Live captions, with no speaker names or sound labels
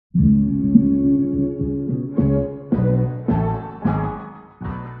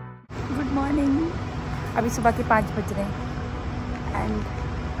अभी सुबह के 5 बज रहे हैं and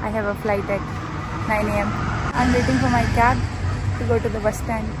I have a flight eight 9 AM. I am waiting for my cab to go to the bus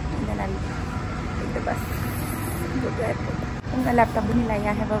stand and then I will take the bus go to airport. मैं laptop भी नहीं लाई.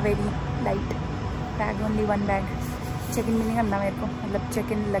 I have a very light bag, only 1 bag. Check in भी नहीं करना मेरे को, मतलब check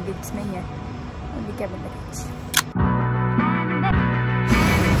in luggage नहीं है, only cabin luggage.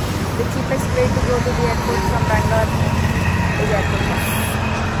 The cheapest way to go to the airport from Bangalore is airport bus.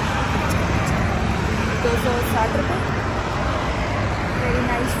 260 रुपये. Very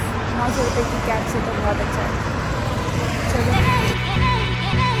nice. 900 रुपये की कैब से तो बहुत अच्छा है. चलो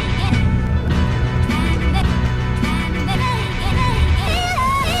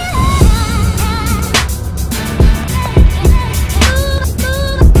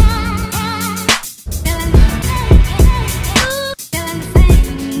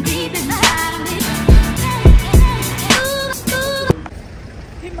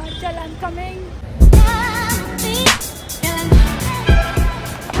Himachal, I'm coming.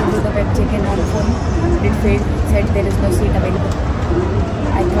 Do the web check-in on phone. It failed. Said there is no seat available.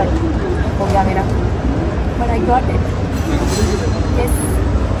 I thought हो गया मेरा, but I got it. Yes.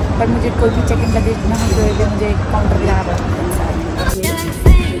 पर मुझे कोई भी चेक इन लगेज ना हो तो मुझे काउंटर पे जाना पड़ा.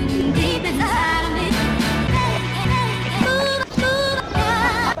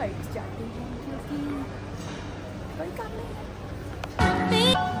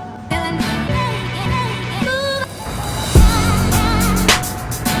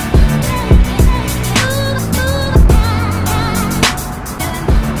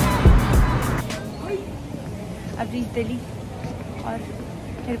 अब रीच दिल्ली और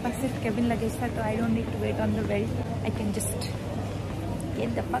मेरे पास सिर्फ केबिन लगेज था, तो I don't need to wait on the belt. I can just get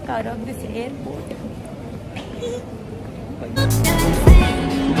the fuck out of this airport.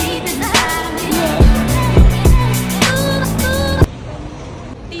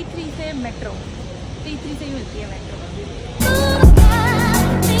 T3 से मेट्रो, T3 से ही मिलती है metro.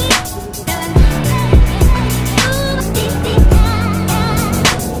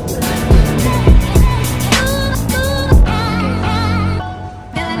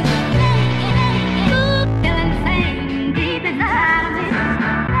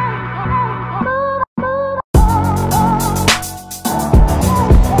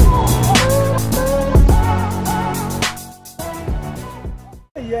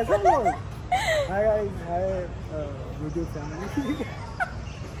 Yes, hello. Hi guys, hi YouTube family.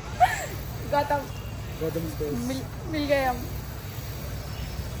 Gautam space. मिल गए हम.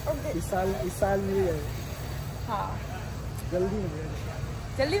 Okay. इस साल मिल गए. हाँ. जल्दी मिल गए.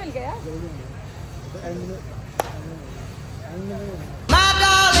 जल्दी मिल गया. जल्दी मिल गए. तो end में My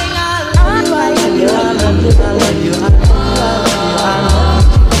darling, I love you, I love you, I love you, I love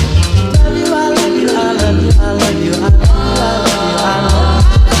you, I love you, I love you, I love you, I love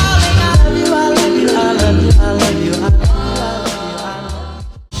you, I love you, I love you, I love you.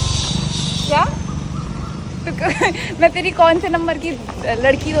 क्या? तो मैं तेरी कौन से number की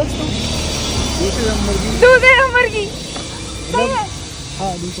लड़की दोस्त हूँ? दूसरे नंबर की. सही है.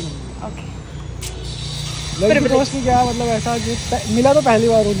 हाँ, दूसरे नंबर. ओके. लड़की दोस्त में क्या मतलब ऐसा मिला तो पहली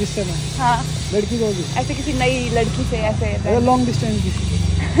बार हो जिससे मैं. हाँ. लड़की दोस्त ऐसे किसी नई लड़की से ऐसे लॉन्ग डिस्टेंस की.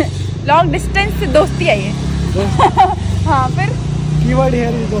 लॉन्ग डिस्टेंस से दोस्ती आई है. हाँ फिर कीवर्ड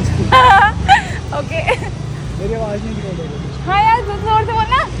है दोस्ती. ओके. मेरी आवाज़ नहीं निकल रही. हाँ यार जोर से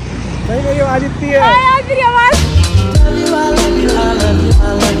बोलना. नहीं, मेरी आवाज़ इतनी है. हाँ यार तेरी आवाज़.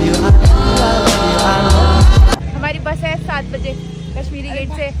 हमारी बस है 7 बजे कश्मीरी गेट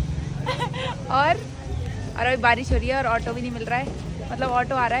से. और अभी बारिश हो रही है और ऑटो भी नहीं मिल रहा है. मतलब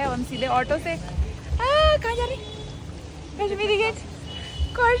ऑटो आ रहा है, हम सीधे ऑटो से कहाँ जा रहे हैं? Kashmiri gate.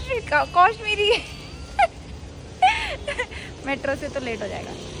 Kashmiri gate. Metro से तो लेट हो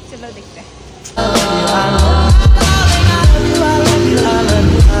जाएगा. चलो देखते हैं.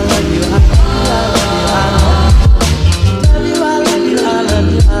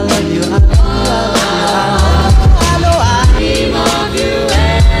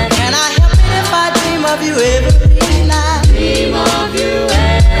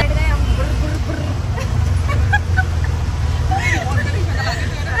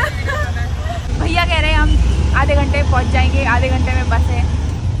 भैया कह रहे हैं हम आधे घंटे में पहुंच जाएंगे. आधे घंटे में बस है.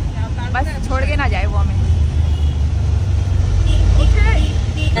 बस छोड़ के ना जाए वो हमें.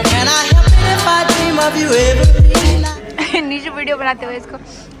 नीचे वीडियो बनाते हुए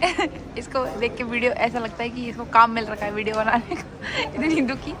इसको देख के वीडियो ऐसा लगता है कि इसको काम मिल रखा है वीडियो बनाने का.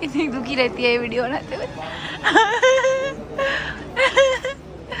 इतनी दुखी रहती है ये वीडियो बनाते हुए.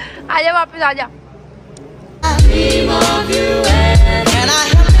 आजा वापस आजा.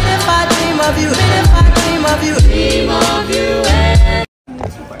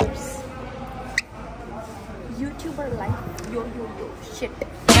 यो shit.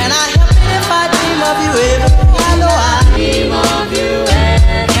 Can I help it if I dream of you ever? I know I dream of you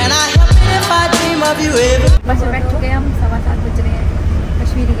ever. Can I help it if I dream of you ever? बस में बैठ चुके हैं हम, 7:15 बज रहे हैं।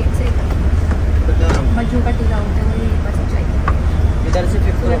 कश्मीरी गेट से मज्जू का टीला होते हुए बस चाहिए, इधर से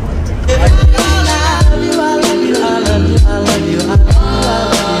 50 I love you,